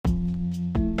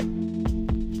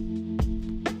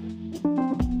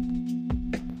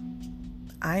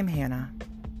I'm Hannah,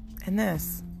 and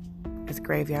this is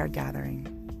Graveyard Gathering,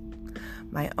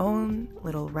 my own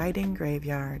little writing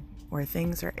graveyard where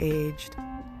things are aged,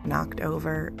 knocked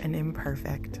over, and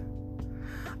imperfect.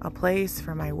 A place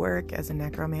for my work as a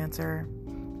necromancer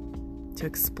to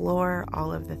explore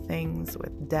all of the things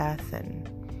with death and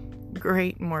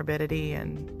great morbidity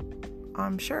and,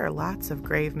 I'm sure, lots of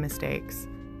grave mistakes.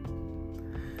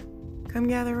 Come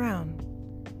gather around.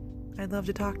 I'd love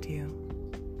to talk to you.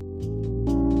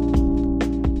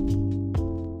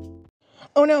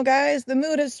 Oh no, guys, the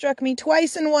mood has struck me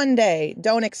twice in one day.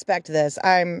 Don't expect this.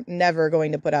 I'm never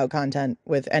going to put out content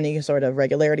with any sort of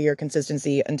regularity or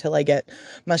consistency until I get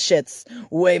my shits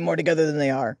way more together than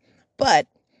they are. But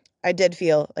I did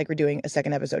feel like we're doing a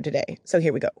second episode today. So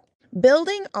here we go.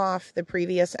 Building off the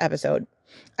previous episode,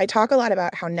 I talk a lot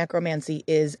about how necromancy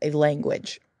is a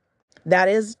language. That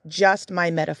is just my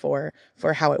metaphor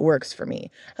for how it works for me.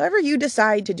 However you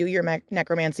decide to do your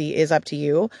necromancy is up to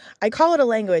you. I call it a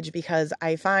language because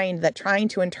I find that trying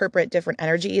to interpret different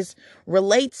energies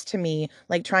relates to me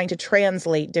like trying to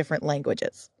translate different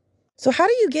languages. So how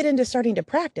do you get into starting to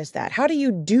practice that? How do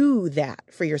you do that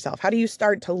for yourself? How do you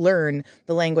start to learn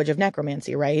the language of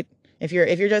necromancy, right? If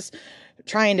you're just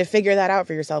trying to figure that out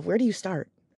for yourself, where do you start?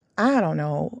 I don't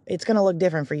know. It's going to look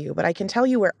different for you, but I can tell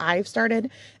you where I've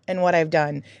started and what I've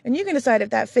done. And you can decide if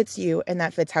that fits you and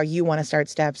that fits how you want to start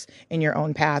steps in your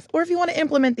own path, or if you want to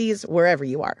implement these wherever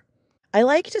you are. I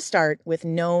like to start with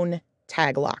known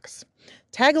tag locks.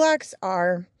 Tag locks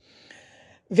are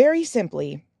very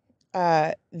simply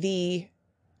the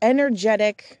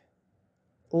energetic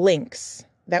links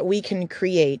that we can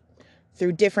create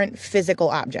through different physical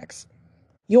objects.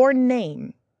 Your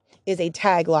name is a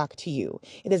tag lock to you.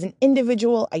 It is an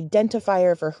individual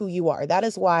identifier for who you are. That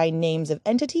is why names of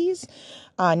entities,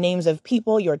 names of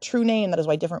people, your true name, that is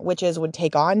why different witches would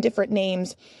take on different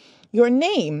names. Your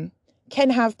name can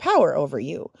have power over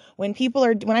you. When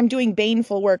I'm doing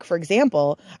baneful work, for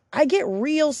example, I get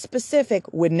real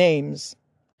specific with names.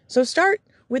 So start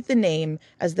with the name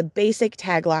as the basic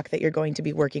tag lock that you're going to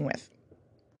be working with.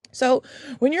 So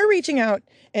when you're reaching out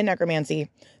in necromancy,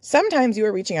 sometimes you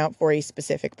are reaching out for a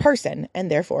specific person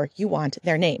and therefore you want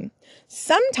their name.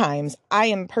 Sometimes I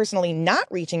am personally not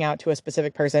reaching out to a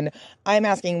specific person. I'm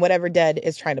asking whatever dead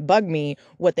is trying to bug me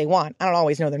what they want. I don't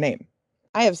always know their name.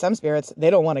 I have some spirits, they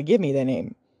don't want to give me their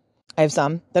name. I have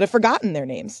some that have forgotten their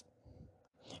names.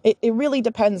 It really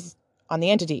depends on the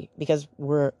entity because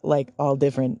we're like all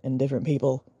different and different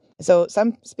people. So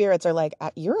some spirits are like,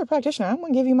 you're a practitioner. I'm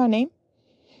going to give you my name.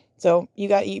 So you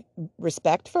got to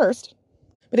respect first.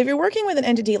 But if you're working with an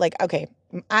entity like, okay,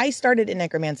 I started in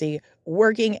necromancy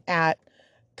working at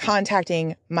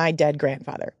contacting my dead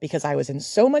grandfather because I was in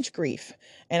so much grief.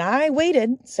 And I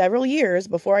waited several years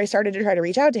before I started to try to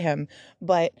reach out to him.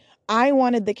 But I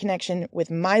wanted the connection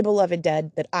with my beloved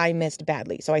dead that I missed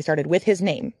badly. So I started with his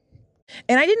name.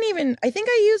 And I think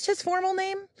I used his formal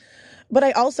name. But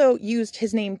I also used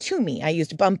his name to me. I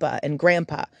used Bumpa and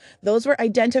Grandpa. Those were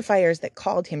identifiers that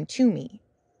called him to me.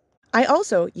 I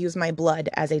also use my blood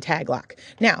as a tag lock.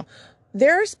 Now,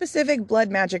 there are specific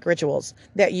blood magic rituals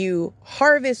that you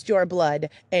harvest your blood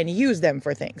and use them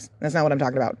for things. That's not what I'm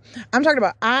talking about. I'm talking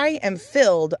about I'm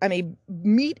a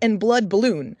meat and blood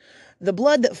balloon. The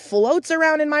blood that floats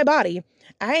around in my body,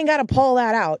 I ain't got to pull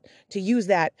that out to use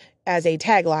that as a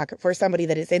tag lock for somebody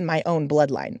that is in my own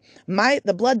bloodline.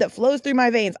 The blood that flows through my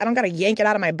veins, I don't got to yank it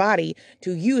out of my body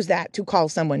to use that to call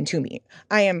someone to me.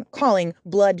 I am calling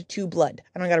blood to blood.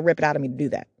 I don't got to rip it out of me to do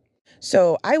that.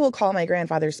 So I will call my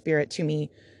grandfather's spirit to me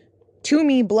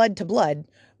blood to blood.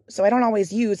 So I don't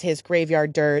always use his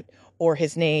graveyard dirt or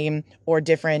his name or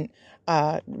different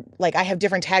I have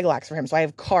different tag locks for him. So I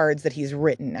have cards that he's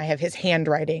written. I have his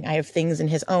handwriting. I have things in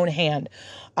his own hand.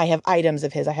 I have items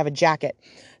of his. I have a jacket.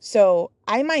 So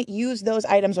I might use those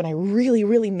items when I really,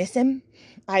 really miss him.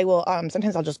 I will,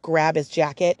 sometimes I'll just grab his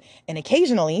jacket. And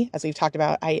occasionally, as we've talked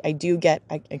about, I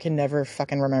can never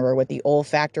fucking remember what the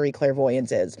olfactory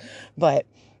clairvoyance is. But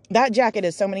that jacket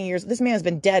is so many years. This man's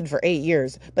been dead for 8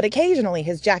 years. But occasionally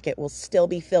his jacket will still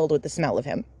be filled with the smell of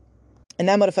him. And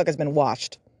that motherfucker's been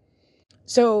washed.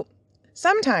 So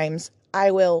sometimes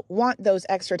I will want those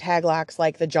extra tag locks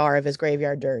like the jar of his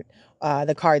graveyard dirt,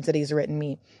 the cards that he's written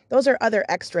me. Those are other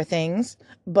extra things,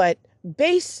 but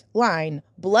baseline,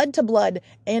 blood to blood,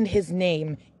 and his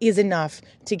name is enough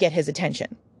to get his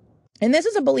attention. And this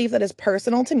is a belief that is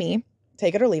personal to me,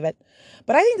 take it or leave it,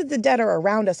 but I think that the dead are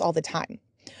around us all the time.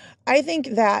 I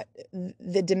think that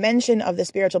the dimension of the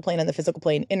spiritual plane and the physical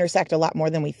plane intersect a lot more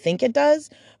than we think it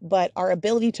does, but our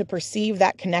ability to perceive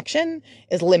that connection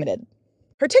is limited.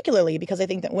 particularly because I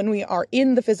think that when we are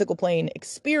in the physical plane,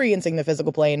 experiencing the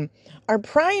physical plane, our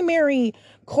primary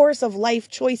course of life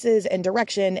choices and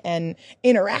direction and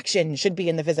interaction should be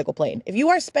in the physical plane. If you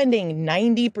are spending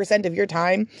 90% of your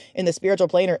time in the spiritual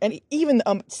plane, or even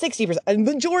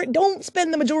 60%, don't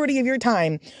spend the majority of your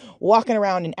time walking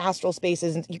around in astral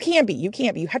spaces. And you can't be. You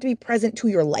have to be present to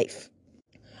your life.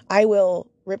 I will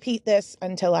repeat this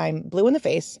until I'm blue in the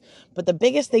face, but the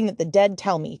biggest thing that the dead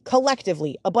tell me,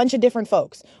 collectively, a bunch of different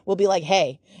folks will be like,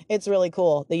 hey, it's really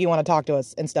cool that you want to talk to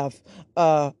us and stuff,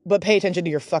 but pay attention to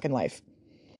your fucking life.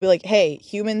 Be like, hey,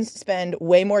 humans spend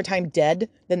way more time dead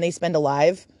than they spend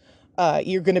alive.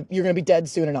 You're gonna be dead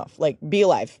soon enough. Like, be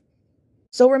alive.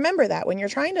 So remember that when you're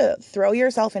trying to throw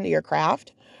yourself into your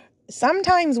craft,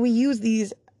 sometimes we use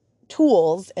these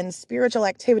tools and spiritual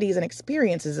activities and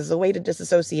experiences as a way to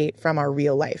disassociate from our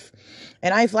real life.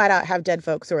 And I flat out have dead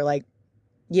folks who are like,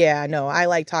 yeah, no, I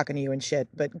like talking to you and shit,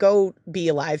 but go be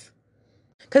alive.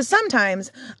 Because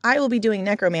sometimes I will be doing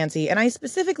necromancy, and I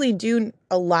specifically do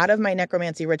a lot of my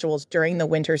necromancy rituals during the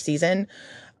winter season.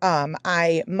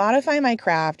 I modify my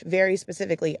craft very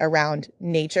specifically around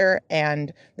nature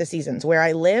and the seasons. Where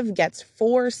I live gets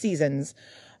 4 seasons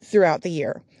throughout the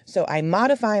year. So I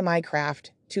modify my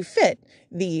craft to fit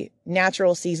the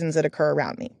natural seasons that occur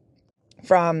around me.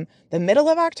 From the middle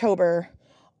of October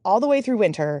all the way through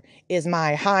winter is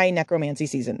my high necromancy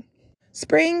season.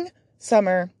 Spring,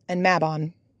 summer, and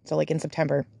Mabon, so like in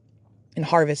September, and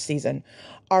harvest season,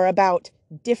 are about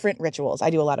different rituals. I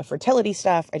do a lot of fertility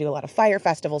stuff. I do a lot of fire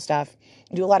festival stuff.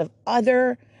 I do a lot of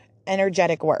other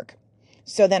energetic work.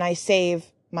 So then I save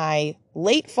my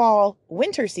late fall,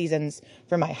 winter seasons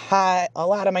for a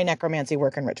lot of my necromancy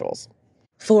work and rituals.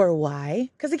 For why?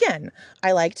 Because again,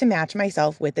 I like to match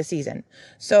myself with the season.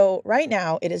 So right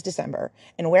now it is December,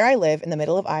 and where I live in the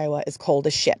middle of Iowa is cold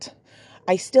as shit.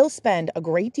 I still spend a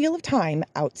great deal of time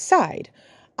outside.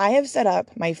 I have set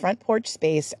up my front porch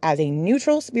space as a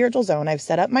neutral spiritual zone. I've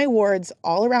set up my wards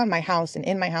all around my house and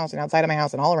in my house and outside of my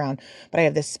house and all around. But I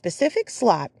have this specific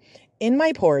slot in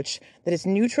my porch that is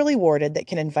neutrally warded that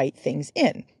can invite things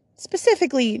in.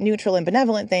 Specifically neutral and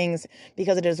benevolent things,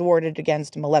 because it is warded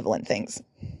against malevolent things.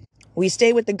 We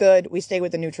stay with the good, we stay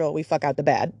with the neutral, we fuck out the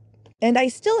bad. And I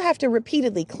still have to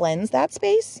repeatedly cleanse that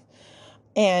space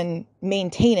and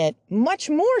maintain it much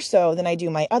more so than I do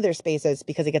my other spaces,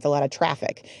 because it gets a lot of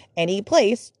traffic. Any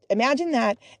place, imagine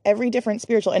that every different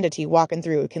spiritual entity walking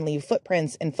through can leave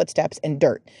footprints and footsteps and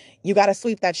dirt. You got to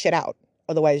sweep that shit out.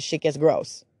 Otherwise shit gets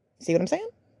gross. See what I'm saying?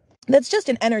 That's just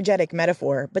an energetic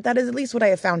metaphor, but that is at least what I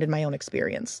have found in my own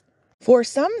experience. For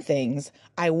some things,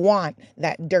 I want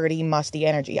that dirty, musty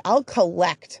energy. I'll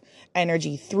collect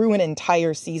energy through an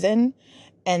entire season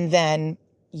and then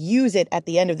use it at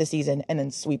the end of the season and then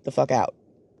sweep the fuck out.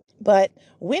 But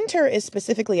winter is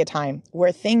specifically a time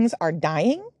where things are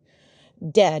dying,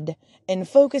 dead, and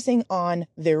focusing on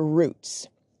their roots.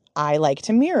 I like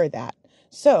to mirror that.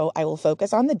 So I will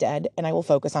focus on the dead and I will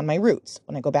focus on my roots.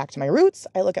 When I go back to my roots,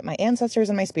 I look at my ancestors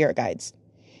and my spirit guides.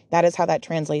 That is how that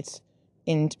translates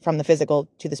from the physical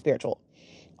to the spiritual.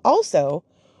 Also,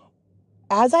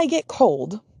 as I get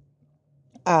cold,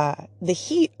 the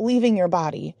heat leaving your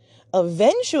body,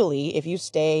 eventually, if you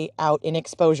stay out in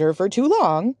exposure for too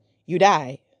long, you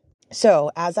die.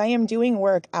 So as I am doing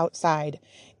work outside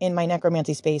in my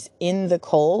necromancy space in the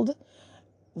cold,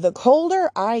 the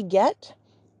colder I get,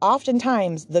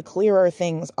 oftentimes the clearer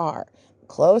things are.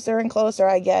 Closer and closer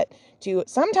I get to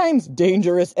sometimes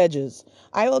dangerous edges.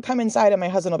 I will come inside and my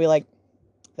husband will be like,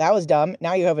 that was dumb.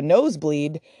 Now you have a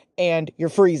nosebleed and you're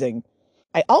freezing.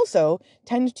 I also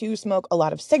tend to smoke a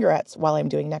lot of cigarettes while I'm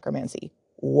doing necromancy.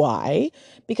 Why?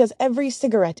 Because every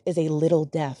cigarette is a little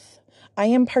death. I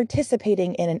am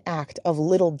participating in an act of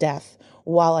little death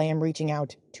while I am reaching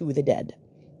out to the dead.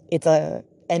 It's a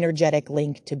energetic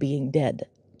link to being dead.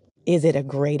 Is it a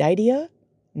great idea?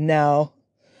 No.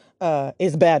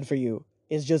 It's bad for you.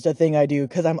 It's just a thing I do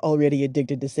because I'm already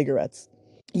addicted to cigarettes.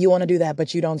 You want to do that,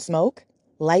 but you don't smoke?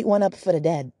 Light one up for the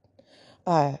dead.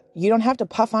 You don't have to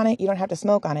puff on it. You don't have to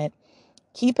smoke on it.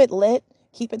 Keep it lit.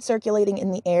 Keep it circulating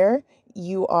in the air.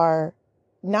 You are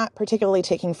not particularly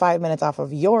taking 5 minutes off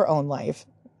of your own life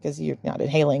because you're not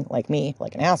inhaling like me,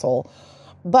 like an asshole,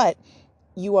 but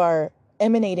you are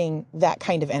emanating that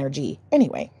kind of energy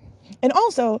anyway. And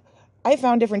also, I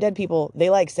found different dead people, they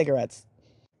like cigarettes.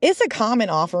 It's a common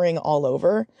offering all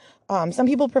over. Some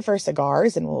people prefer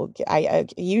cigars, and I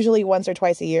usually once or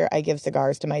twice a year, I give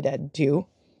cigars to my dead too.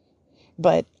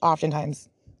 But oftentimes,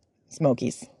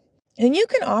 smokies. And you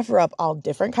can offer up all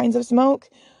different kinds of smoke.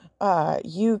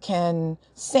 You can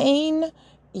sane,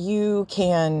 you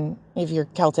can, if you're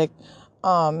Celtic,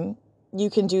 you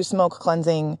can do smoke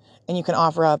cleansing and you can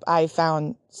offer up. I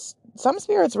found some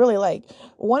spirits really like.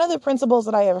 One of the principles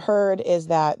that I have heard is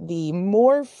that the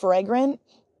more fragrant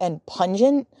and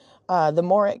pungent, the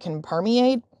more it can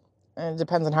permeate. And it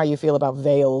depends on how you feel about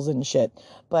veils and shit.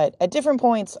 But at different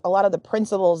points, a lot of the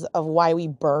principles of why we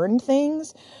burn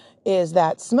things is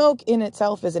that smoke in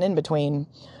itself is an in-between.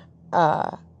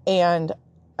 And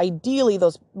ideally,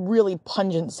 those really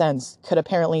pungent scents could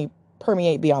apparently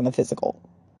permeate beyond the physical.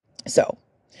 So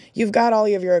you've got all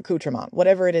of your accoutrement,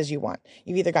 whatever it is you want.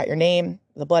 You've either got your name,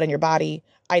 the blood in your body,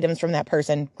 items from that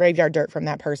person, graveyard dirt from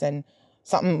that person,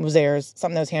 something was theirs,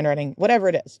 something that was handwriting, whatever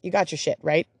it is. You got your shit,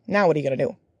 right? Now what are you going to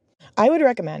do? I would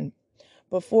recommend,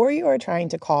 before you are trying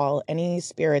to call any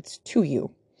spirits to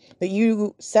you, that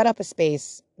you set up a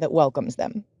space that welcomes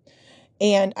them.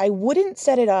 And I wouldn't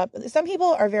set it up. Some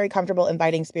people are very comfortable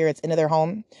inviting spirits into their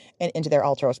home and into their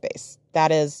altar space.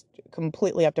 That is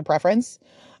completely up to preference.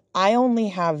 I only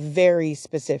have very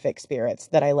specific spirits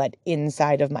that I let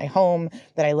inside of my home,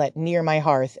 that I let near my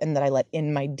hearth, and that I let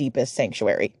in my deepest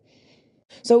sanctuary.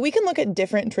 So we can look at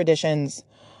different traditions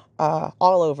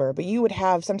all over, but you would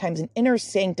have sometimes an inner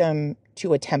sanctum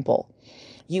to a temple.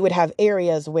 You would have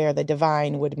areas where the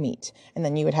divine would meet, and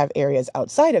then you would have areas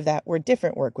outside of that where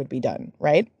different work would be done,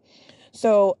 right?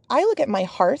 So I look at my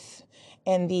hearth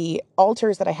and the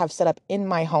altars that I have set up in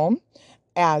my home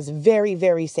as very,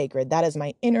 very sacred. That is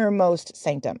my innermost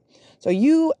sanctum. So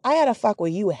I had to fuck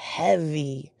with you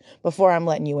heavy before I'm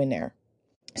letting you in there.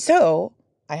 So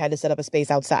I had to set up a space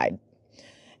outside.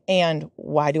 And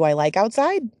why do I like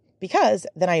outside? Because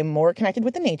then I am more connected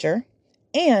with the nature,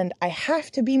 and I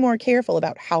have to be more careful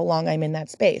about how long I'm in that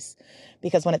space.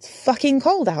 Because when it's fucking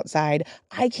cold outside,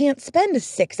 I can't spend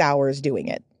 6 hours doing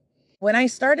it. When I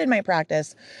started my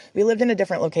practice, we lived in a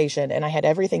different location, and I had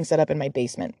everything set up in my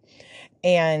basement.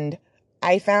 And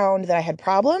I found that I had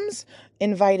problems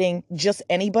inviting just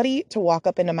anybody to walk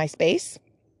up into my space.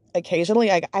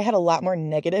 Occasionally, I had a lot more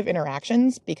negative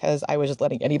interactions because I was just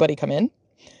letting anybody come in,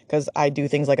 because I do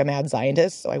things like a mad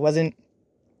scientist. So I wasn't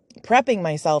prepping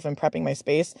myself and prepping my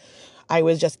space. I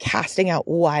was just casting out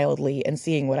wildly and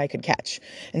seeing what I could catch.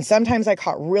 And sometimes I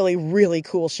caught really, really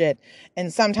cool shit,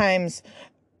 and sometimes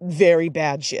very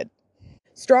bad shit.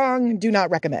 Strong, do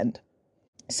not recommend.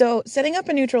 So setting up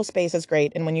a neutral space is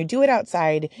great. And when you do it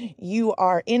outside, you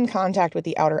are in contact with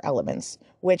the outer elements,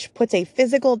 which puts a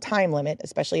physical time limit,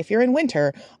 especially if you're in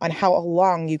winter, on how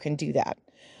long you can do that.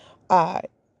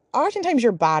 Oftentimes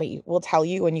your body will tell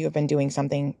you when you have been doing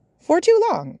something for too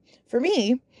long. For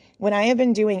me, when I have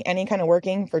been doing any kind of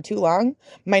working for too long,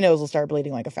 my nose will start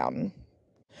bleeding like a fountain.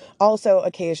 Also,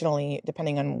 occasionally,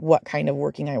 depending on what kind of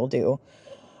working I will do,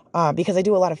 because I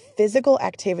do a lot of physical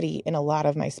activity in a lot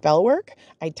of my spell work,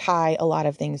 I tie a lot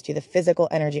of things to the physical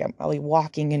energy. I'll be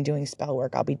walking and doing spell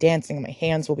work. I'll be dancing. My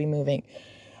hands will be moving.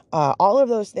 All of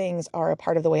those things are a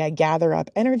part of the way I gather up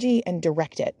energy and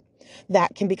direct it.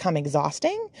 That can become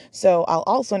exhausting. So I'll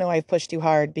also know I've pushed too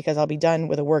hard because I'll be done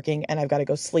with a working and I've got to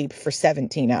go sleep for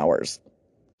 17 hours.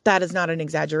 That is not an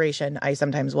exaggeration. I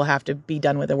sometimes will have to be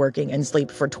done with a working and sleep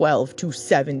for 12 to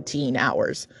 17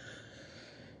 hours.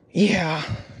 Yeah.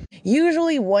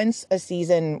 Usually once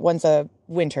a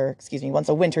winter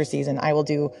season, I will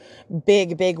do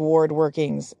big ward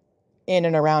workings in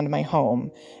and around my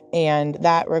home. And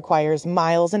that requires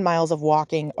miles and miles of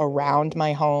walking around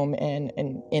my home and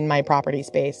in my property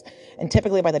space. And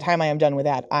typically by the time I am done with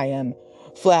that, I am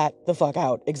flat the fuck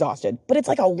out, exhausted. But it's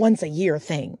like a once a year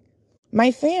thing.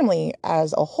 My family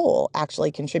as a whole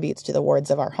actually contributes to the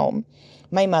wards of our home.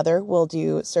 My mother will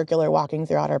do circular walking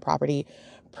throughout our property,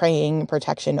 praying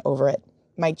protection over it.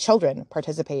 My children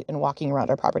participate in walking around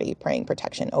our property, praying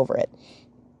protection over it.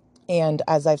 And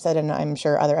as I've said in, I'm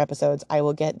sure, other episodes, I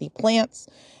will get the plants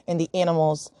and the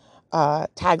animals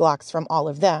tag locks from all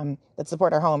of them that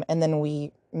support our home. And then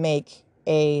we make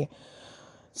a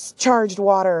charged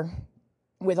water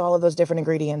with all of those different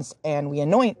ingredients, and we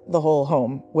anoint the whole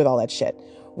home with all that shit.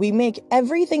 We make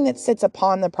everything that sits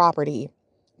upon the property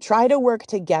try to work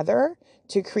together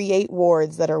to create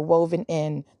wards that are woven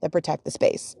in that protect the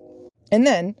space. And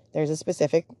then there's a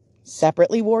specific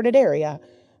separately warded area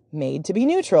made to be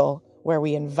neutral where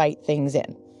we invite things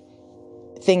in.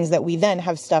 Things that we then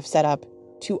have stuff set up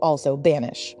to also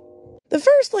banish. The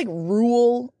first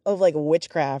rule of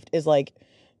witchcraft is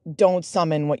don't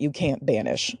summon what you can't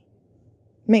banish.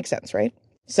 Makes sense, right?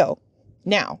 So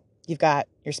now you've got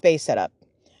your space set up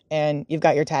and you've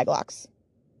got your tag locks.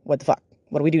 What the fuck?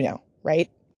 What do we do now, right?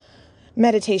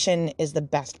 Meditation is the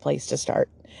best place to start.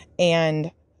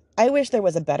 And I wish there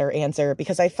was a better answer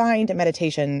because I find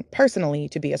meditation personally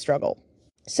to be a struggle.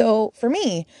 So for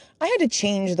me, I had to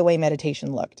change the way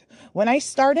meditation looked. When I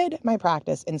started my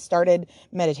practice and started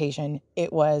meditation,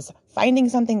 it was finding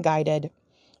something guided,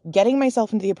 getting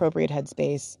myself into the appropriate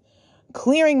headspace,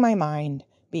 clearing my mind,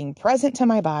 being present to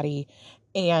my body,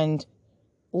 and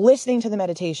listening to the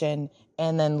meditation,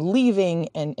 and then leaving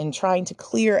and trying to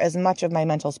clear as much of my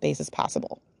mental space as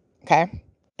possible. Okay?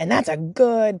 And that's a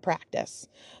good practice.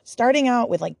 Starting out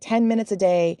with like 10 minutes a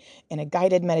day in a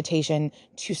guided meditation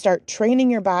to start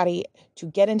training your body to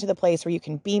get into the place where you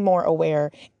can be more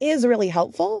aware is really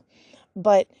helpful.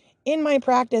 But in my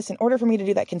practice, in order for me to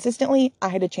do that consistently, I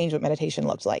had to change what meditation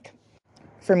looks like.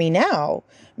 For me now,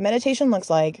 meditation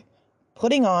looks like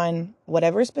putting on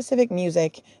whatever specific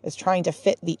music is trying to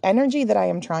fit the energy that I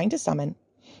am trying to summon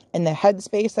and the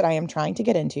headspace that I am trying to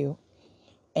get into,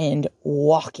 and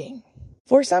walking.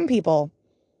 For some people,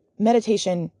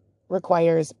 meditation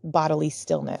requires bodily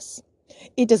stillness.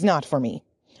 It does not for me.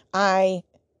 I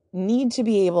need to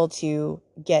be able to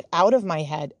get out of my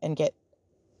head and get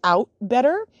out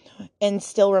better and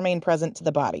still remain present to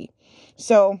the body.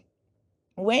 So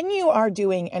when you are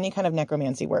doing any kind of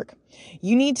necromancy work,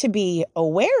 you need to be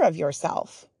aware of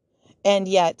yourself and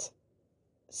yet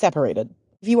separated.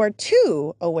 If you are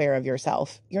too aware of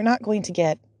yourself, you're not going to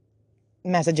get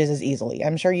messages as easily.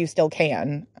 I'm sure you still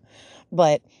can,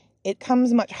 but it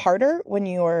comes much harder when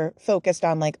you're focused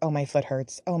on like, oh, my foot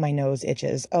hurts. Oh, my nose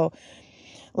itches. Oh,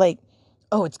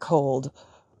 it's cold.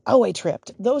 Oh, I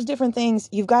tripped. Those different things.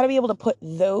 You've got to be able to put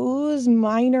those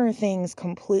minor things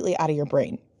completely out of your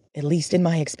brain, at least in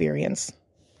my experience.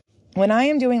 When I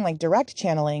am doing like direct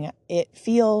channeling, it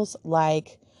feels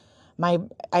like I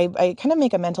kind of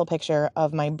make a mental picture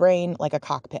of my brain like a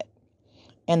cockpit.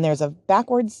 And there's a back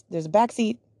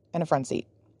seat and a front seat.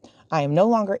 I am no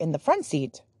longer in the front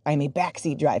seat. I am a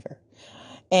backseat driver.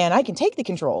 And I can take the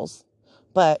controls,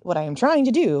 but what I am trying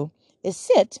to do is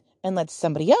sit and let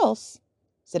somebody else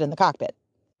sit in the cockpit.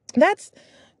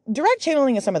 Direct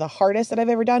channeling is some of the hardest that I've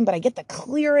ever done, but I get the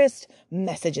clearest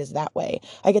messages that way.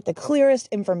 I get the clearest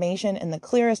information and the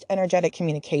clearest energetic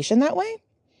communication that way.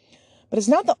 But it's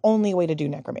not the only way to do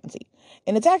necromancy.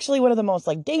 And it's actually one of the most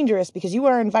dangerous, because you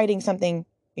are inviting something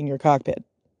in your cockpit.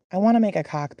 I want to make a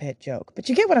cockpit joke, but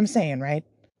you get what I'm saying, right?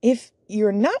 If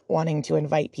you're not wanting to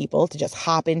invite people to just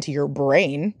hop into your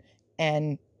brain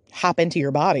and hop into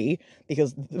your body,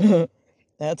 because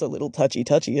that's a little touchy,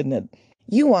 isn't it?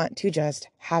 You want to just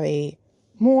have a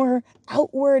more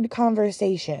outward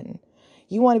conversation.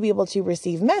 You want to be able to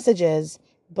receive messages,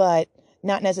 but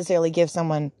not necessarily give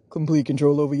someone complete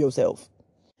control over yourself.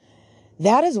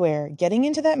 That is where getting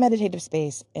into that meditative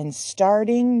space and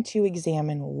starting to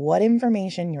examine what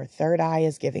information your third eye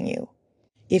is giving you.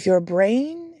 If your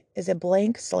brain is a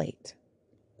blank slate,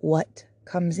 what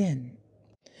comes in?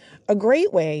 A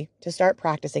great way to start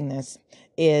practicing this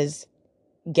is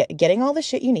getting all the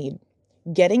shit you need,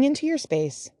 getting into your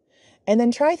space, and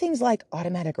then try things like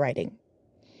automatic writing.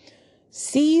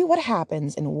 See what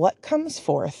happens and what comes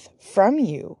forth from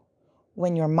you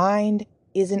when your mind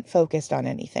isn't focused on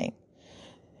anything.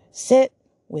 Sit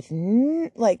with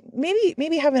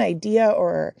maybe have an idea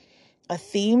or a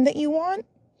theme that you want,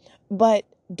 but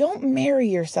don't marry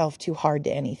yourself too hard to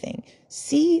anything.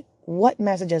 See what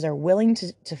messages are willing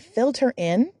to filter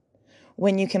in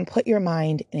when you can put your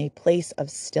mind in a place of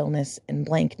stillness and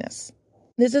blankness.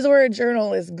 This is where a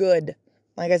journal is good.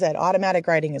 Like I said, automatic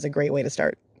writing is a great way to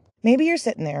start. Maybe you're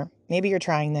sitting there, maybe you're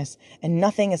trying this, and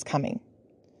nothing is coming.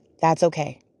 That's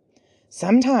okay.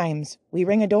 Sometimes we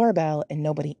ring a doorbell and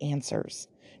nobody answers.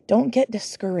 Don't get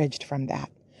discouraged from that.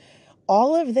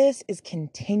 All of this is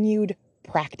continued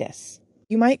practice.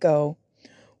 You might go,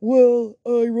 well,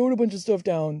 I wrote a bunch of stuff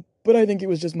down, but I think it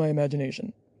was just my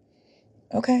imagination.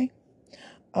 Okay.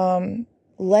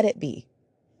 Let it be.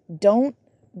 Don't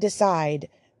decide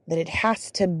that it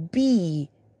has to be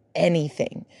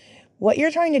anything. What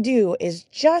you're trying to do is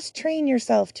just train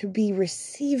yourself to be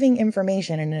receiving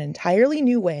information in an entirely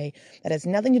new way that has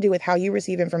nothing to do with how you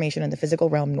receive information in the physical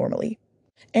realm normally.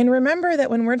 And remember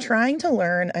that when we're trying to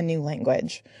learn a new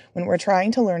language, when we're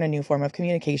trying to learn a new form of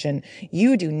communication,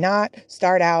 you do not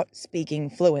start out speaking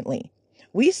fluently.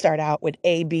 We start out with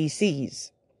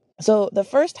ABCs. So the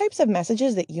first types of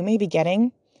messages that you may be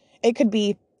getting, it could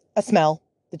be a smell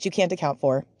that you can't account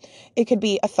for. It could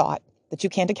be a thought that you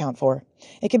can't account for.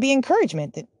 It could be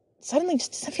encouragement that suddenly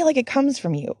just doesn't feel like it comes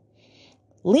from you.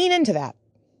 Lean into that.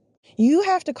 You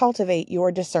have to cultivate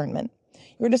your discernment.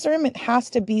 Your discernment has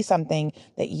to be something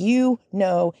that you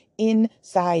know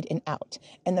inside and out.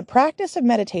 And the practice of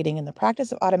meditating and the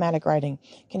practice of automatic writing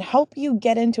can help you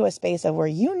get into a space of where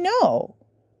you know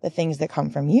the things that come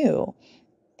from you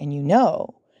and you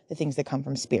know the things that come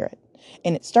from spirit.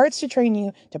 And it starts to train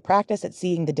you to practice at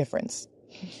seeing the difference.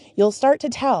 You'll start to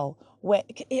tell when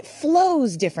it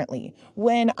flows differently.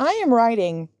 When I am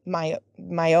writing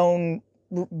my own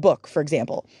book, for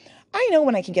example, I know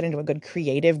when I can get into a good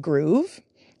creative groove.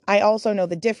 I also know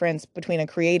the difference between a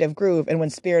creative groove and when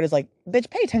spirit is like, bitch,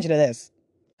 pay attention to this.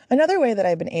 Another way that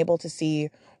I've been able to see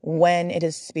when it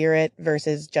is spirit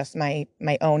versus just my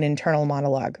own internal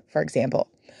monologue, for example,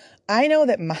 I know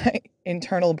that my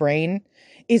internal brain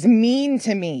is mean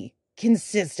to me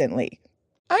consistently.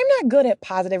 I'm not good at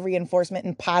positive reinforcement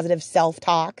and positive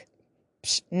self-talk.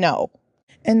 No.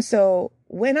 And so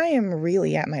when I am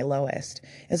really at my lowest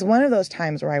is one of those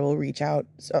times where I will reach out,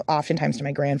 so oftentimes to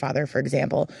my grandfather, for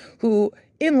example, who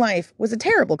in life was a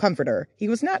terrible comforter. He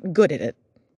was not good at it.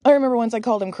 I remember once I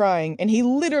called him crying and he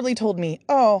literally told me,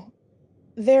 "Oh,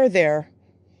 there."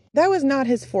 That was not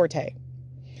his forte.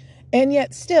 And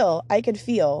yet still I could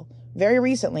feel very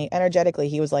recently, energetically,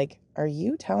 he was like, "Are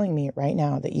you telling me right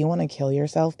now that you want to kill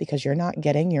yourself because you're not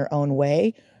getting your own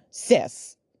way?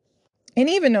 Sis." And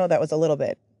even though that was a little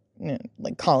bit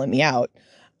like calling me out,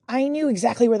 I knew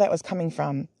exactly where that was coming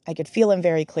from. I could feel him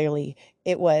very clearly.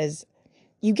 It was,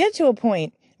 you get to a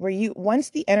point where once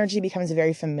the energy becomes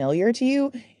very familiar to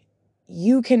you,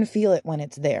 you can feel it when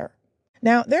it's there.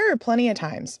 Now, there are plenty of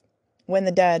times when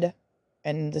the dead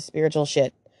and the spiritual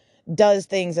shit does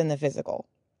things in the physical.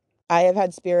 I have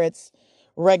had spirits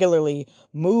regularly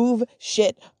move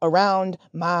shit around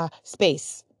my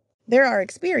space. There are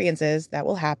experiences that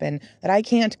will happen that I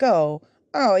can't go,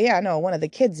 "Oh yeah, no, one of the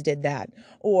kids did that."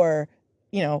 Or,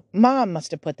 mom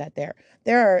must have put that there.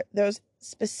 There are those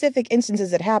specific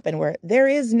instances that happen where there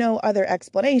is no other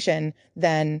explanation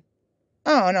than,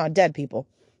 "Oh no, dead people."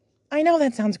 I know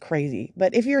that sounds crazy,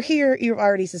 but if you're here, you've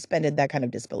already suspended that kind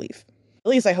of disbelief. At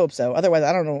least I hope so. Otherwise,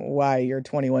 I don't know why you're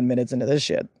 21 minutes into this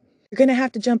shit. You're going to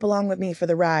have to jump along with me for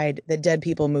the ride that dead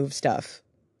people move stuff.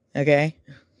 Okay?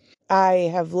 I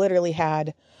have literally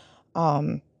had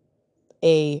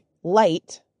a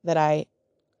light that I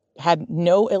had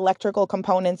no electrical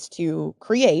components to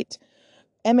create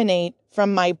emanate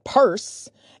from my purse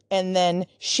and then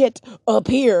shit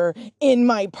appear in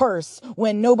my purse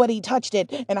when nobody touched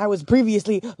it and I was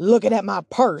previously looking at my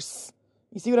purse.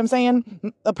 You see what I'm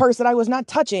saying? A purse that I was not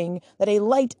touching, that a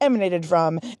light emanated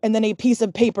from, and then a piece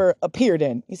of paper appeared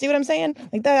in. You see what I'm saying?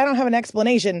 Like that, I don't have an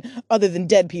explanation other than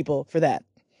dead people for that.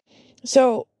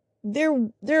 So there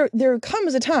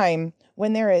comes a time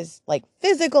when there is like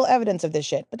physical evidence of this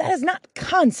shit, but that is not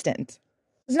constant.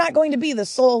 It's not going to be the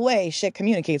sole way shit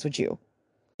communicates with you.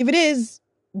 If it is,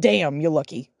 damn, you're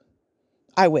lucky.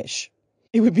 I wish.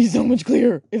 It would be so much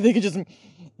clearer if they could just,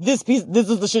 this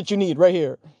is the shit you need right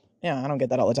here. Yeah, I don't get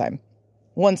that all the time.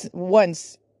 Once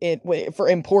for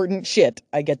important shit,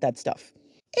 I get that stuff.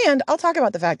 And I'll talk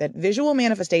about the fact that visual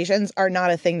manifestations are not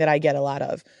a thing that I get a lot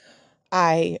of.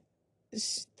 I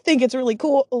think it's really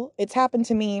cool. It's happened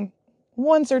to me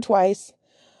once or twice.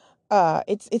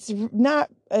 It's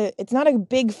not a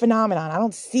big phenomenon. I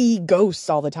don't see ghosts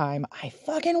all the time. I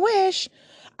fucking wish.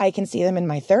 I can see them in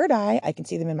my third eye. I can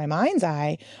see them in my mind's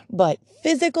eye. But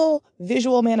physical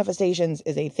visual manifestations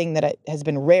is a thing that has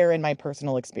been rare in my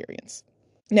personal experience.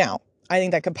 Now, I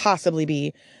think that could possibly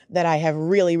be that I have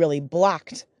really, really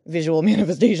blocked visual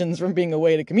manifestations from being a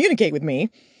way to communicate with me.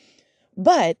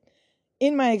 But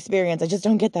in my experience, I just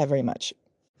don't get that very much.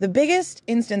 The biggest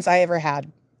instance I ever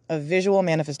had of visual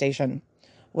manifestation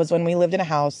was when we lived in a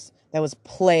house that was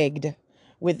plagued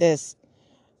with this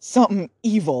something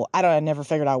evil. I never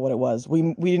figured out what it was.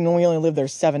 We only lived there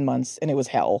 7 months and it was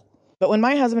hell. But when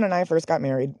my husband and I first got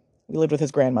married, we lived with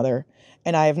his grandmother,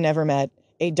 and I have never met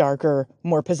a darker,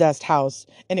 more possessed house.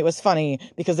 And it was funny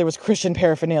because there was Christian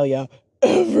paraphernalia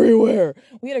everywhere.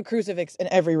 We had a crucifix in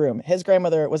every room. His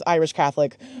grandmother was Irish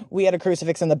Catholic. We had a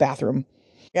crucifix in the bathroom.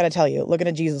 I gotta tell you, looking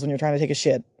at Jesus when you're trying to take a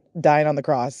shit, dying on the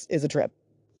cross, is a trip.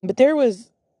 But there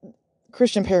was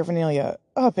Christian paraphernalia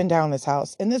up and down this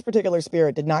house, and this particular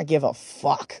spirit did not give a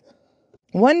fuck.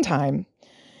 One time,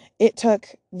 it took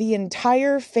the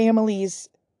entire family's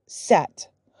set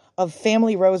of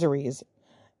family rosaries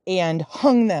and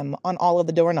hung them on all of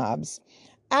the doorknobs.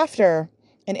 After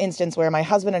an instance where my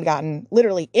husband had gotten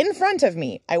literally in front of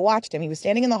me, I watched him. He was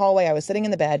standing in the hallway. I was sitting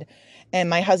in the bed, and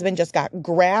my husband just got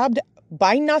grabbed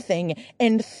by nothing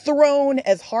and thrown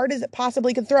as hard as it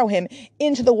possibly could throw him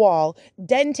into the wall,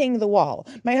 denting the wall.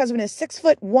 My husband is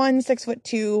 6'1",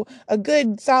 6'2", a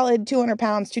good solid 200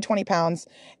 pounds, 220 pounds,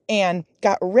 and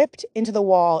got ripped into the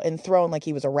wall and thrown like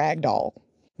he was a rag doll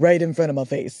right in front of my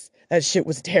face. That shit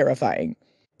was terrifying.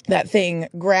 That thing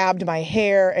grabbed my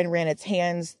hair and ran its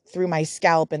hands through my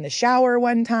scalp in the shower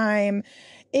one time.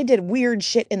 It did weird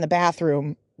shit in the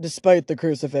bathroom despite the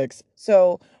crucifix.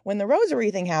 So when the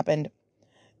rosary thing happened,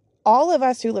 all of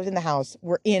us who lived in the house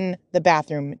were in the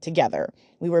bathroom together.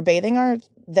 We were bathing our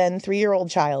then 3-year-old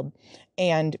child.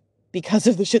 And because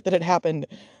of the shit that had happened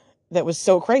that was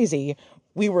so crazy,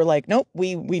 we were like, nope,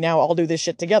 we now all do this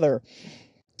shit together.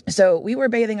 So we were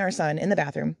bathing our son in the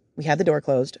bathroom. We had the door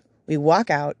closed. We walk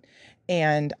out,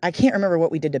 and I can't remember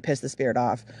what we did to piss the spirit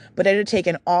off, but it had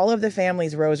taken all of the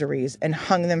family's rosaries and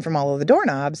hung them from all of the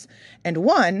doorknobs. And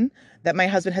one that my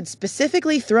husband had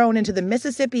specifically thrown into the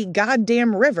Mississippi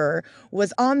goddamn river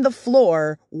was on the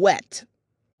floor, wet.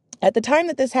 At the time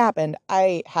that this happened,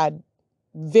 I had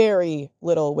very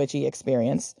little witchy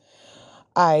experience.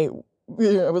 I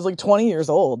was like 20 years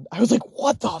old. I was like,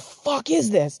 what the fuck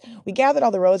is this? We gathered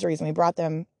all the rosaries and we brought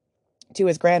them to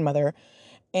his grandmother.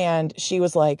 And she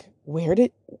was like, where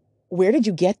did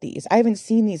you get these? I haven't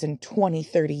seen these in 20,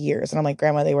 30 years. And I'm like,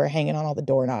 Grandma, they were hanging on all the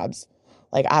doorknobs.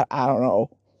 Like, I don't know.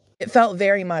 It felt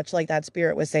very much like that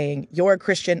spirit was saying, your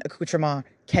Christian accoutrement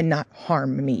cannot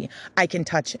harm me. I can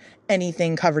touch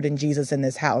anything covered in Jesus in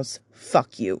this house.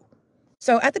 Fuck you.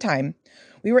 So at the time,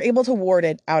 we were able to ward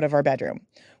it out of our bedroom.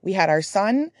 We had our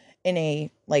son in a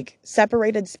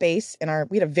separated space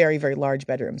we had a very, very large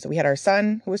bedroom. So we had our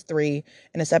son, who was 3,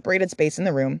 in a separated space in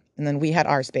the room. And then we had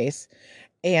our space,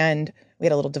 and we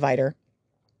had a little divider,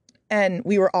 and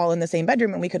we were all in the same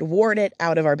bedroom, and we could ward it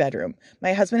out of our bedroom.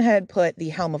 My husband had put the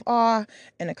Helm of Awe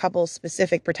and a couple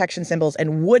specific protection symbols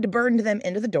and wood burned them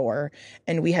into the door.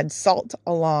 And we had salt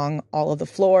along all of the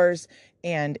floors,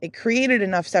 and it created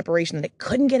enough separation that it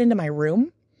couldn't get into my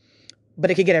room,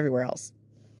 but it could get everywhere else.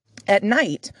 At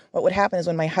night, what would happen is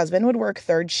when my husband would work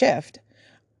 3rd shift,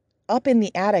 up in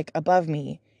the attic above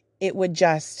me, it would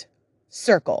just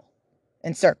circle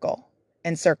and circle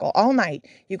and circle all night.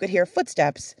 You could hear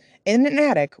footsteps in an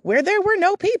attic where there were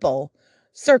no people,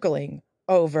 circling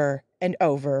over and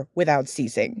over without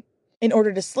ceasing. In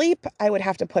order to sleep, I would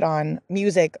have to put on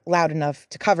music loud enough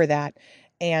to cover that.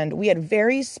 And we had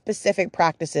very specific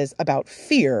practices about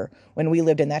fear when we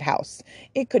lived in that house.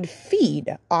 It could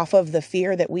feed off of the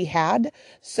fear that we had.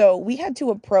 So we had to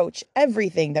approach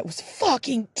everything that was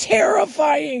fucking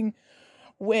terrifying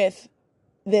with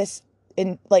this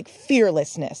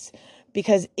fearlessness.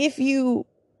 Because if you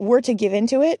were to give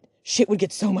into it, shit would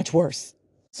get so much worse.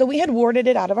 So we had warded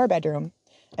it out of our bedroom,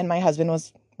 and my husband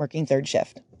was working 3rd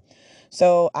shift.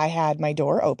 So I had my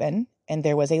door open, and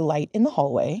there was a light in the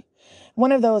hallway.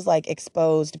 One of those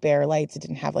exposed bare lights. It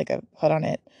didn't have a hood on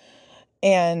it.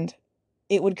 And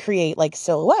it would create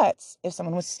silhouettes if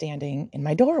someone was standing in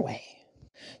my doorway.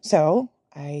 So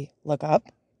I look up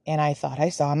and I thought I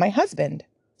saw my husband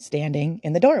standing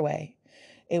in the doorway.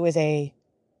 It was a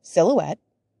silhouette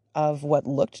of what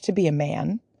looked to be a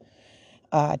man,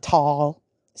 tall,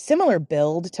 similar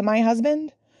build to my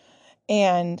husband.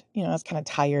 And, I was kind of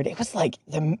tired. It was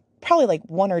probably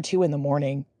 1 or 2 in the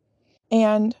morning.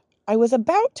 And I was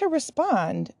about to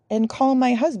respond and call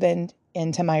my husband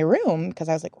into my room because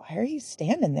I was like, why are you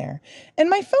standing there? And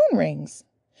my phone rings.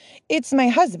 It's my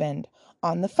husband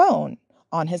on the phone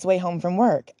on his way home from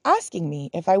work asking me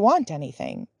if I want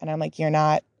anything. And I'm like, you're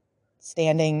not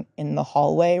standing in the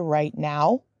hallway right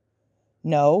now?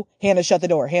 No. Hannah, shut the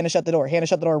door. Hannah, shut the door. Hannah,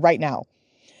 shut the door right now.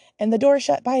 And the door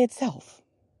shut by itself.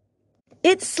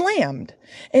 It slammed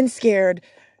and scared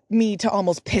me to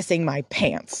almost pissing my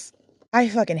pants. I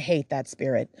fucking hate that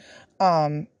spirit.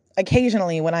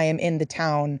 Occasionally when I am in the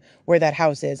town where that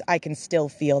house is, I can still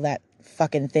feel that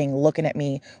fucking thing looking at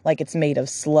me like it's made of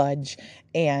sludge.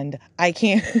 And I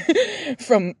can't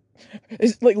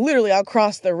literally I'll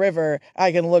cross the river.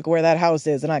 I can look where that house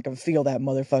is and I can feel that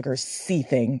motherfucker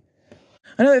seething.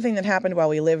 Another thing that happened while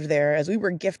we lived there is we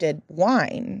were gifted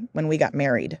wine when we got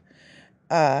married.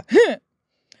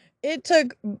 It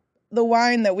took the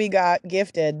wine that we got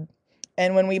gifted,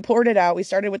 and when we poured it out, we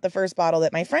started with the first bottle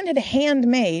that my friend had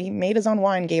handmade. He made his own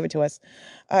wine, gave it to us.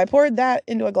 I poured that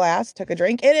into a glass, took a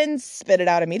drink, and then spit it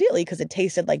out immediately because it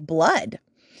tasted like blood.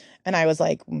 And I was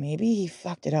like, maybe he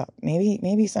fucked it up. Maybe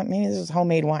this was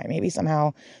homemade wine. Maybe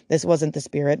somehow this wasn't the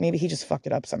spirit. Maybe he just fucked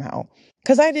it up somehow.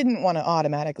 Because I didn't want to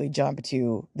automatically jump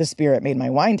to the spirit made my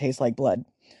wine taste like blood.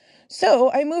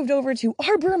 So I moved over to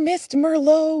Arbor Mist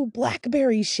Merlot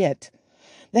blackberry shit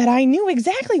that I knew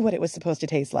exactly what it was supposed to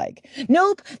taste like.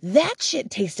 Nope, that shit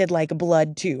tasted like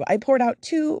blood too. I poured out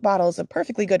 2 bottles of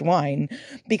perfectly good wine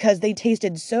because they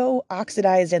tasted so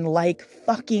oxidized and like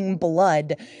fucking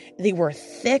blood. They were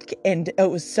thick and it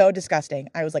was so disgusting.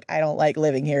 I was like, I don't like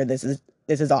living here. This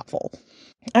is awful.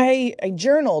 I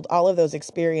journaled all of those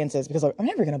experiences because I'm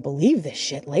never going to believe this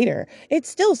shit later. It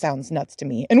still sounds nuts to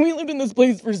me. And we lived in this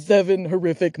place for 7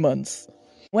 horrific months.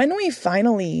 When we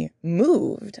finally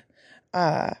moved,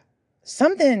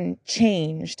 something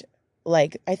changed.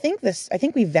 Like, I think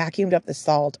we vacuumed up the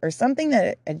salt or something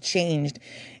that had changed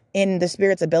in the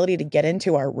spirit's ability to get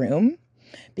into our room.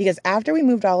 Because after we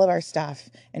moved all of our stuff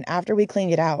and after we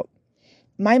cleaned it out,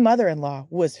 my mother-in-law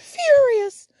was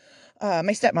furious.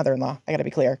 My stepmother-in-law, I gotta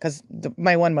be clear, because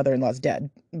my one mother-in-law is dead.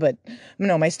 But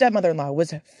no, my stepmother-in-law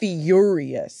was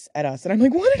furious at us. And I'm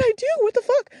like, what did I do? What the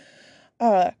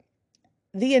fuck?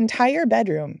 The entire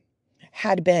bedroom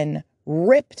had been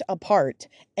ripped apart,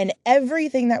 and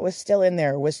everything that was still in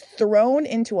there was thrown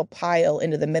into a pile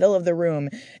into the middle of the room,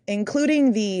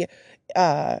 including the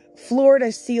floor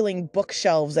to ceiling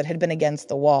bookshelves that had been against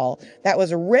the wall. That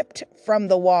was ripped from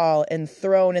the wall and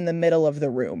thrown in the middle of the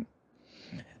room.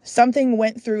 Something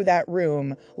went through that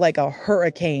room like a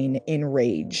hurricane in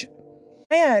rage.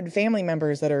 I had family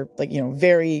members that are like,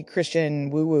 very Christian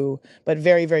woo-woo, but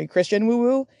very, very Christian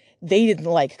woo-woo. They didn't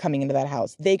like coming into that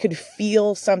house. They could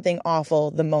feel something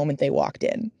awful the moment they walked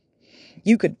in.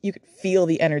 You could feel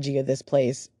the energy of this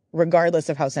place, regardless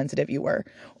of how sensitive you were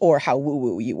or how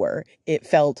woo-woo you were. It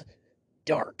felt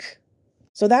dark.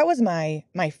 So that was my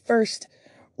first,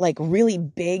 like, really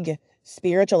big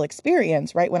spiritual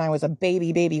experience, right when I was a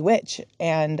baby witch.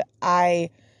 And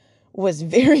I was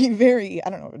very, very,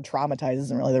 I don't know, traumatized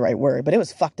isn't really the right word, but it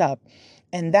was fucked up.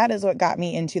 And that is what got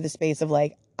me into the space of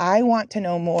like, I want to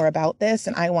know more about this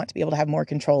and I want to be able to have more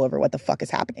control over what the fuck is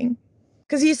happening.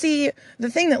 Because you see, the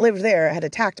thing that lived there had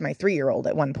attacked my 3-year-old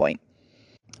at one point.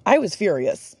 I was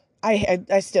furious.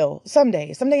 I still,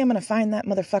 someday I'm going to find that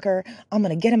motherfucker. I'm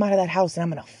going to get him out of that house and I'm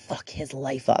going to fuck his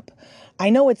life up. I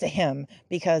know it's a him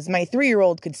because my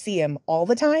 3-year-old could see him all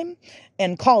the time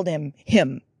and called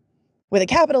him with a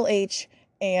capital H,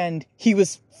 and he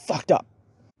was fucked up.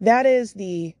 That is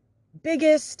the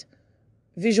biggest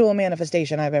visual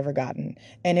manifestation I've ever gotten.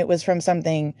 And it was from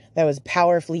something that was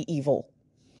powerfully evil.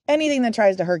 Anything that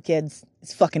tries to hurt kids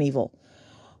is fucking evil.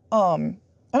 I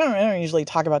don't usually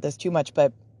talk about this too much,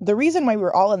 but the reason why we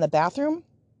were all in the bathroom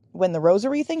when the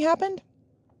rosary thing happened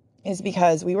is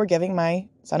because we were giving my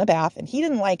son a bath, and he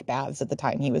didn't like baths at the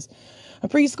time. He was a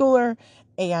preschooler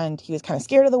and he was kind of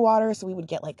scared of the water. So we would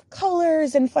get like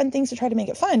colors and fun things to try to make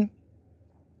it fun.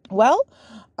 Well,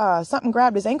 something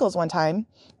grabbed his ankles one time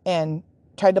and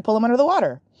tried to pull him under the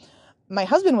water. My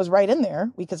husband was right in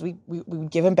there because we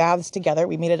would give him baths together.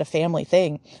 We made it a family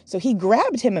thing. So he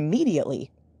grabbed him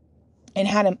immediately and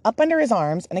had him up under his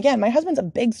arms. And again, my husband's a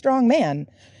big, strong man.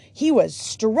 He was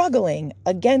struggling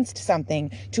against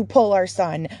something to pull our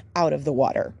son out of the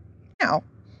water. Now,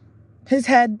 his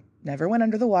head never went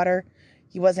under the water.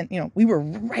 He wasn't, we were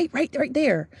right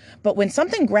there. But when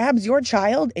something grabs your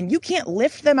child and you can't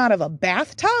lift them out of a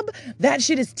bathtub, that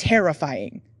shit is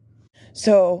terrifying.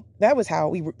 So that was how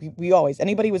we always,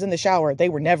 anybody was in the shower, they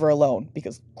were never alone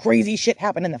because crazy shit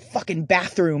happened in the fucking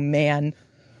bathroom, man.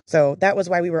 So that was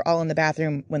why we were all in the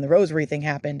bathroom when the rosary thing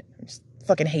happened. I just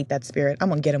fucking hate that spirit. I'm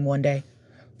gonna get him one day.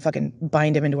 Fucking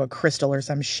bind him into a crystal or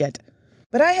some shit.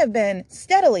 But I have been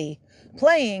steadily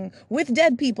playing with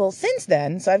dead people since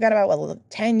then. So I've got about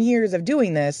 10 years of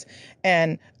doing this,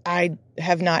 and I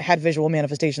have not had visual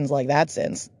manifestations like that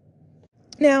since.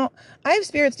 Now, I have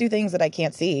spirits do things that I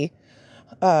can't see.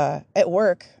 At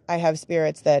work, I have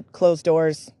spirits that close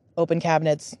doors, open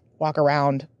cabinets, walk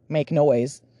around, make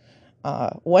noise.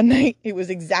 One night, it was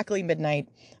exactly midnight.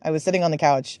 I was sitting on the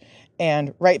couch,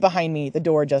 and right behind me, the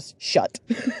door just shut.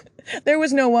 There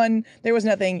was no one. There was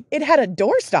nothing. It had a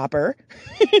door stopper,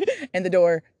 and the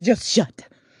door just shut.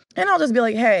 And I'll just be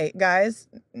like, hey, guys,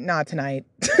 not tonight.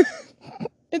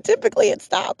 And typically it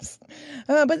stops.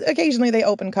 But occasionally they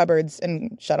open cupboards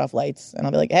and shut off lights. And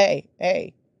I'll be like,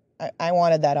 hey, I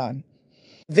wanted that on.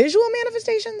 Visual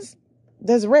manifestations,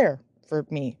 that's rare for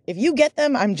me. If you get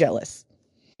them, I'm jealous.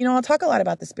 I'll talk a lot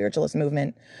about the spiritualist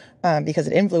movement because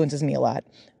it influences me a lot.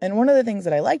 And one of the things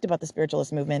that I liked about the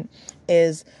spiritualist movement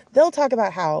is they'll talk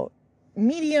about how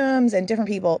mediums and different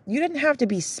people, you didn't have to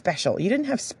be special. You didn't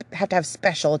have to have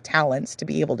special talents to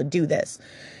be able to do this.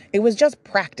 It was just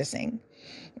practicing.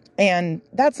 And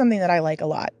that's something that I like a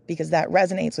lot because that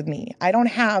resonates with me. I don't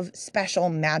have special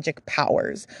magic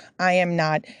powers. I am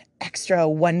not extra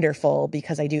wonderful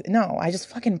because I do. No, I just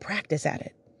fucking practice at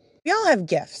it. We all have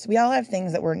gifts. We all have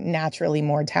things that we're naturally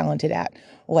more talented at,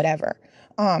 whatever.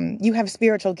 You have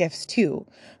spiritual gifts too,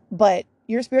 but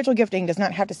your spiritual gifting does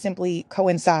not have to simply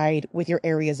coincide with your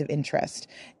areas of interest.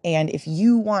 And if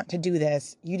you want to do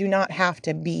this, you do not have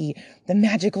to be the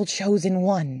magical chosen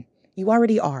one. You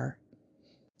already are.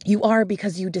 You are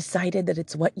because you decided that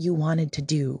it's what you wanted to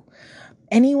do.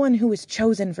 Anyone who is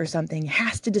chosen for something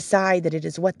has to decide that it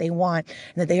is what they want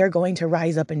and that they are going to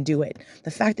rise up and do it.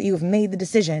 The fact that you have made the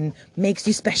decision makes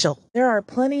you special. There are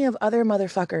plenty of other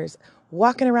motherfuckers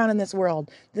walking around in this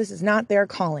world. This is not their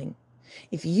calling.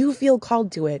 If you feel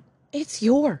called to it, it's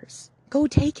yours. Go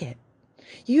take it.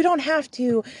 You don't have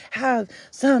to have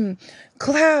some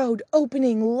cloud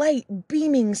opening, light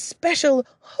beaming special,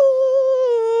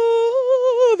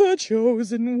 oh, the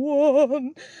chosen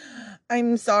one.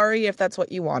 I'm sorry if that's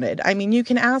what you wanted. I mean, you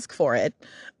can ask for it,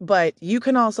 but you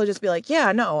can also just be like,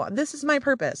 yeah, no, this is my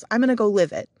purpose. I'm going to go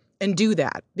live it and do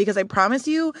that, because I promise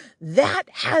you that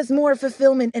has more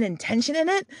fulfillment and intention in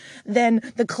it than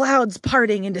the clouds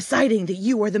parting and deciding that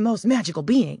you are the most magical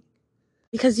being,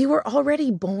 because you were already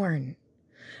born.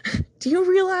 Do you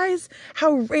realize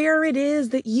how rare it is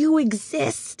that you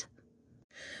exist?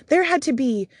 There had to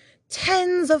be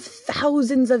tens of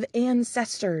thousands of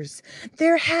ancestors.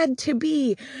 There had to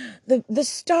be the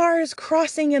stars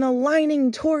crossing and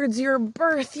aligning towards your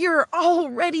birth. You're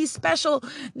already special.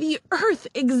 The earth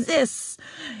exists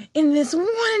in this 1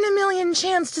 in a million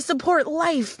chance to support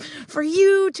life, for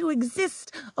you to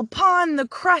exist upon the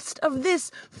crust of this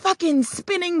fucking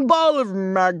spinning ball of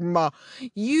magma.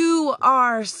 You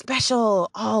are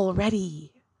special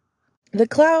already. The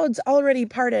clouds already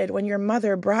parted when your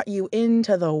mother brought you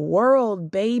into the world,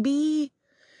 baby.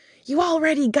 You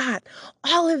already got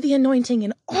all of the anointing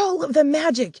and all of the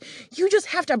magic. You just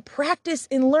have to practice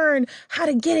and learn how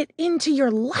to get it into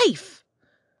your life.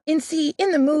 And see,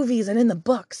 in the movies and in the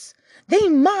books, they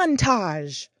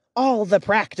montage all the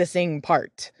practicing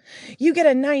part. You get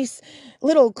a nice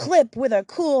little clip with a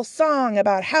cool song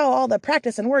about how all the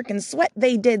practice and work and sweat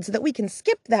they did so that we can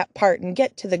skip that part and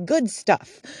get to the good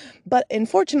stuff. But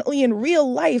unfortunately, in real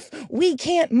life, we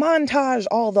can't montage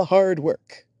all the hard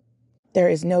work. There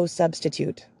is no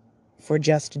substitute for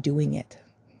just doing it.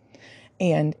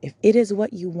 And if it is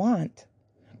what you want,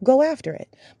 go after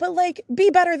it. But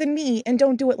be better than me and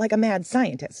don't do it like a mad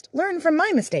scientist. Learn from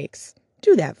my mistakes.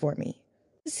 Do that for me.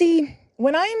 See,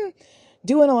 when I'm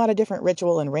doing a lot of different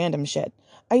ritual and random shit,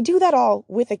 I do that all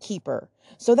with a keeper.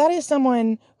 So that is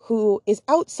someone who is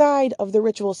outside of the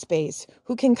ritual space,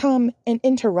 who can come and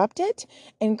interrupt it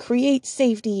and create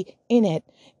safety in it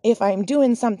if I'm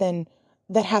doing something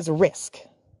that has risk.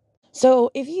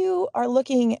 So if you are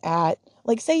looking at,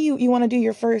 say you want to do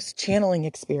your first channeling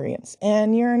experience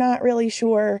and you're not really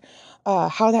sure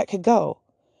how that could go.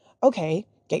 Okay,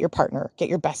 get your partner, get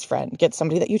your best friend, get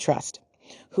somebody that you trust,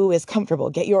 who is comfortable,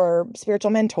 get your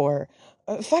spiritual mentor.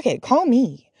 Fuck it, call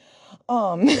me.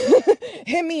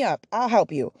 Hit me up, I'll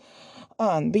help you.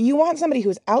 But you want somebody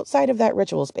who's outside of that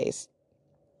ritual space,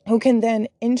 who can then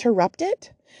interrupt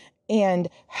it and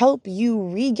help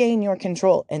you regain your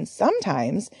control. And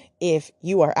sometimes if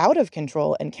you are out of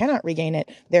control and cannot regain it,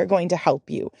 they're going to help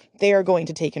you. They are going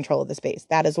to take control of the space.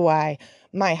 That is why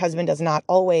my husband does not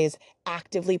always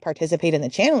actively participate in the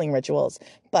channeling rituals,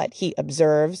 but he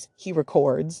observes, he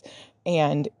records,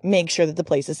 and makes sure that the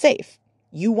place is safe.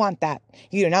 You want that.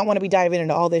 You do not want to be diving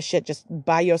into all this shit just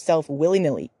by yourself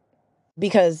willy-nilly.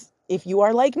 Because if you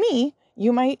are like me,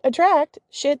 you might attract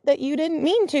shit that you didn't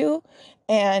mean to.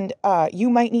 And you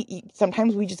might need,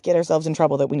 sometimes we just get ourselves in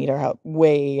trouble that we need our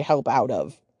help out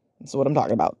of. That's what I'm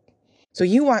talking about. So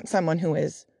you want someone who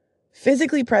is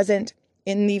physically present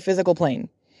in the physical plane,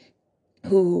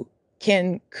 who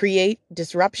can create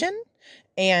disruption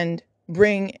and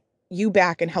bring you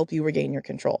back and help you regain your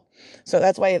control. So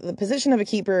that's why the position of a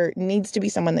keeper needs to be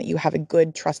someone that you have a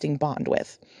good trusting bond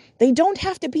with. They don't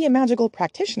have to be a magical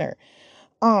practitioner.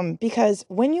 Because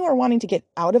when you are wanting to get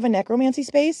out of a necromancy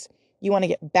space, you want to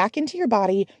get back into your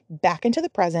body, back into the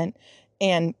present,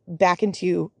 and back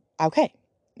into, okay,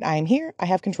 I'm here, I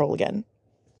have control again.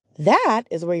 That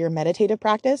is where your meditative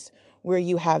practice, where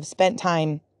you have spent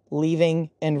time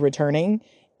leaving and returning,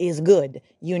 is good.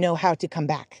 You know how to come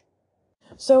back.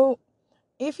 So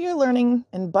if you're learning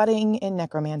and budding in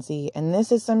necromancy, and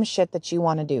this is some shit that you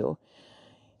want to do,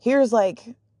 here's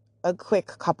a quick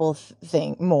couple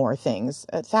more things,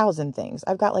 1,000 things.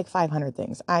 I've got 500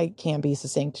 things. I can't be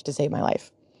succinct to save my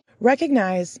life.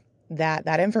 Recognize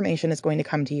that information is going to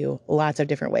come to you lots of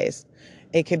different ways.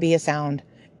 It could be a sound.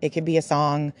 It could be a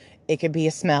song. It could be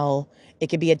a smell. It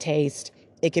could be a taste.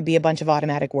 It could be a bunch of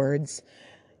automatic words.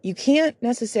 You can't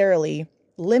necessarily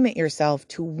limit yourself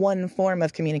to one form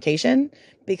of communication,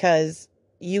 because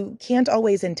you can't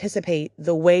always anticipate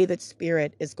the way that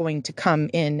spirit is going to come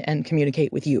in and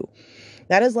communicate with you.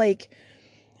 That is like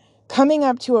coming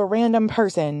up to a random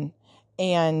person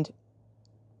and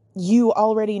you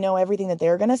already know everything that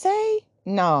they're going to say.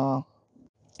 No.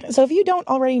 So if you don't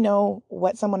already know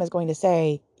what someone is going to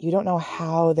say, you don't know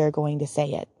how they're going to say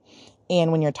it.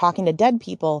 And when you're talking to dead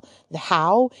people, the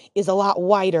how is a lot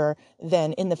wider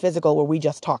than in the physical where we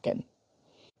just talking.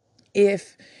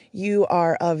 If you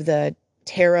are of the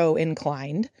tarot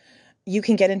inclined, you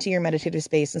can get into your meditative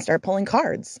space and start pulling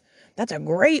cards. That's a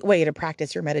great way to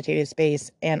practice your meditative space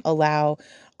and allow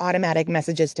automatic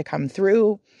messages to come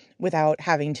through without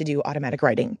having to do automatic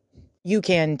writing. You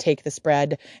can take the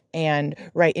spread and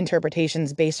write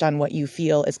interpretations based on what you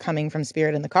feel is coming from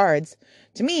spirit in the cards.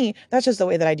 To me, that's just the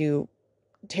way that I do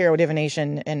tarot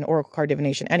divination and oracle card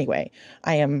divination anyway.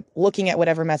 I am looking at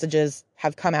whatever messages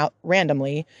have come out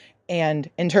randomly and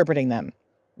interpreting them.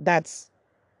 That's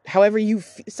however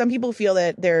some people feel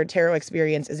that their tarot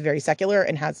experience is very secular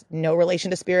and has no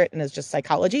relation to spirit and is just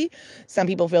psychology. Some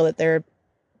people feel that their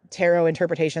tarot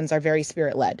interpretations are very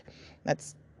spirit led.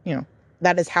 That's,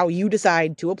 that is how you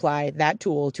decide to apply that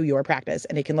tool to your practice.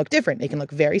 And it can look different. It can look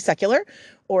very secular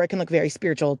or it can look very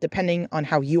spiritual depending on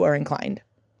how you are inclined.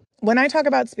 When I talk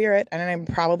about spirit, and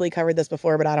I probably covered this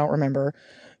before, but I don't remember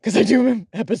because I do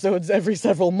episodes every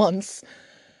several months.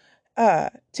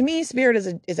 To me, spirit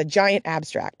is a giant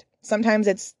abstract. Sometimes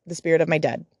it's the spirit of my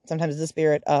dead. Sometimes it's the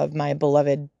spirit of my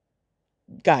beloved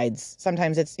guides.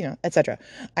 Sometimes it's, etc.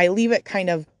 I leave it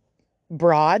kind of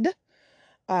broad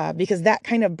because that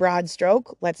kind of broad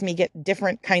stroke lets me get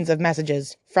different kinds of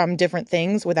messages from different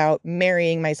things without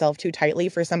marrying myself too tightly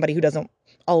for somebody who doesn't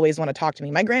always want to talk to me.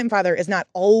 My grandfather is not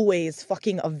always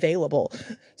fucking available.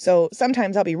 So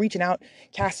sometimes I'll be reaching out,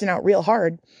 casting out real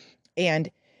hard, and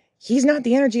he's not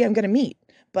the energy I'm going to meet.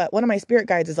 But one of my spirit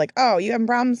guides is like, oh, you having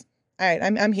problems? All right,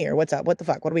 I'm here. What's up? What the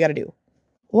fuck? What do we got to do?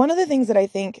 One of the things that I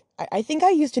think I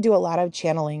used to do a lot of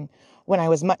channeling when I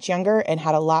was much younger and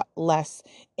had a lot less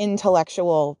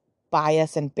intellectual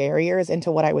bias and barriers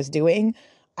into what I was doing.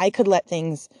 I could let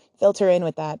things filter in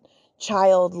with that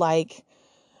childlike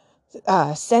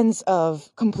sense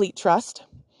of complete trust.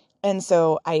 And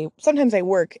so sometimes I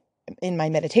work in my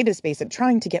meditative space at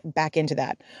trying to get back into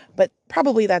that. But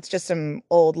probably that's just some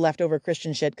old leftover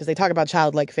Christian shit because they talk about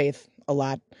childlike faith a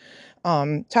lot.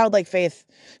 Childlike faith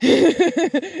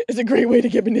is a great way to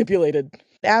get manipulated.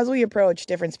 As we approach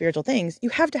different spiritual things, you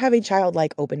have to have a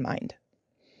childlike open mind.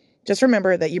 Just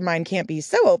remember that your mind can't be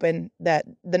so open that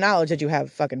the knowledge that you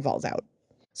have fucking falls out.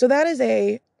 So that is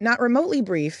a not remotely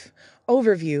brief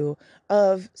overview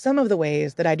of some of the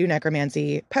ways that I do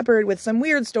necromancy, peppered with some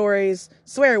weird stories,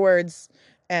 swear words,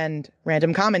 and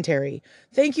random commentary.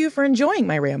 Thank you for enjoying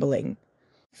my rambling.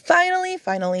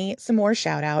 Finally, some more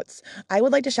shout outs. I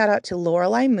would like to shout out to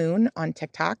Lorelei Moon on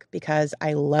TikTok because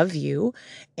I love you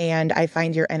and I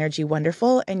find your energy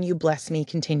wonderful and you bless me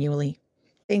continually.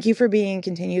 Thank you for being a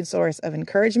continued source of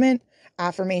encouragement,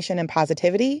 affirmation, and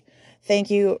positivity. Thank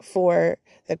you for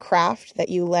the craft that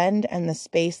you lend and the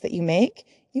space that you make.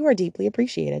 You are deeply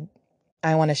appreciated.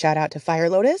 I want to shout out to Fire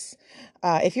Lotus.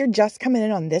 If you're just coming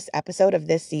in on this episode of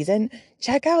this season,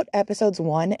 check out episodes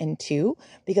 1 and 2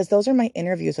 because those are my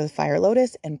interviews with Fire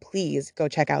Lotus, and please go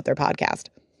check out their podcast.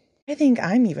 I think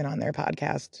I'm even on their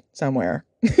podcast somewhere,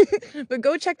 but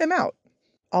go check them out.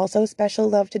 Also, special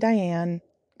love to Diane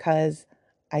because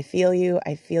I feel you.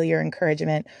 I feel your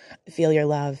encouragement. I feel your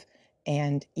love,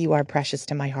 and you are precious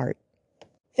to my heart.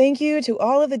 Thank you to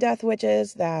all of the death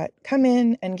witches that come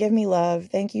in and give me love.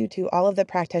 Thank you to all of the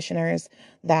practitioners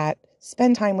that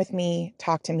spend time with me,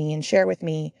 talk to me, and share with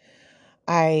me.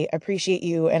 I appreciate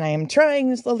you, and I am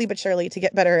trying slowly but surely to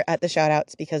get better at the shout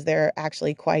outs because there are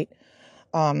actually quite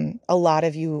a lot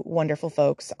of you wonderful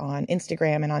folks on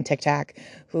Instagram and on TikTok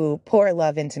who pour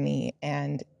love into me,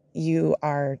 and you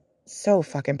are so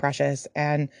fucking precious,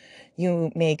 and you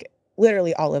make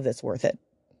literally all of this worth it.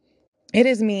 It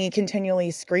is me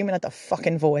continually screaming at the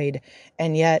fucking void,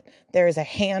 and yet there is a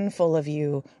handful of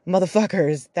you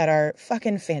motherfuckers that are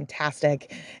fucking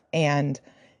fantastic, and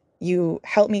you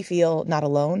help me feel not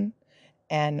alone,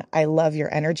 and I love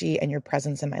your energy and your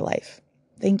presence in my life.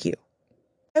 Thank you.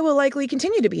 I will likely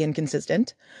continue to be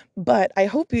inconsistent, but I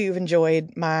hope you've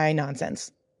enjoyed my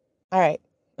nonsense. All right,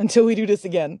 until we do this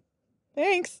again.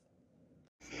 Thanks.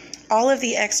 All of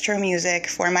the extra music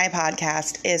for my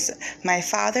podcast is my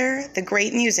father, the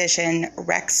great musician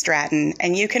Rex Stratton,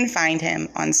 and you can find him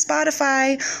on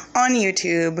Spotify, on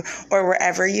YouTube, or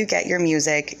wherever you get your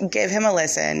music. Give him a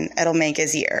listen. It'll make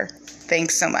his year.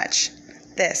 Thanks so much.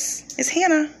 This is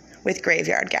Hannah with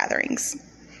Graveyard Gatherings.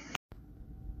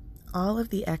 All of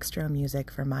the extra music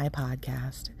for my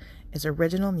podcast is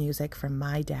original music from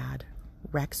my dad,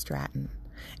 Rex Stratton,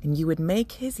 and you would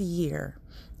make his year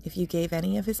if you gave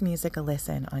any of his music a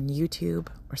listen on YouTube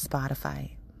or Spotify.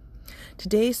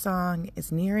 Today's song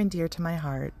is near and dear to my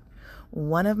heart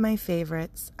One of my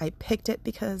favorites, I picked it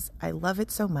because I love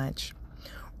it so much.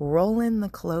 Rollin' the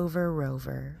Clover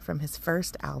Rover from his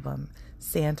first album,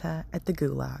 Santa at the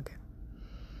Gulag.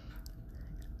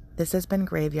 This has been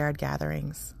Graveyard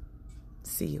Gatherings.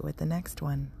 See you at the next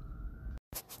one.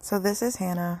 So this is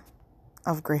Hannah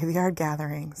of Graveyard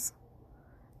Gatherings.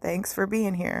 Thanks for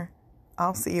being here.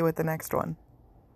 I'll see you at the next one.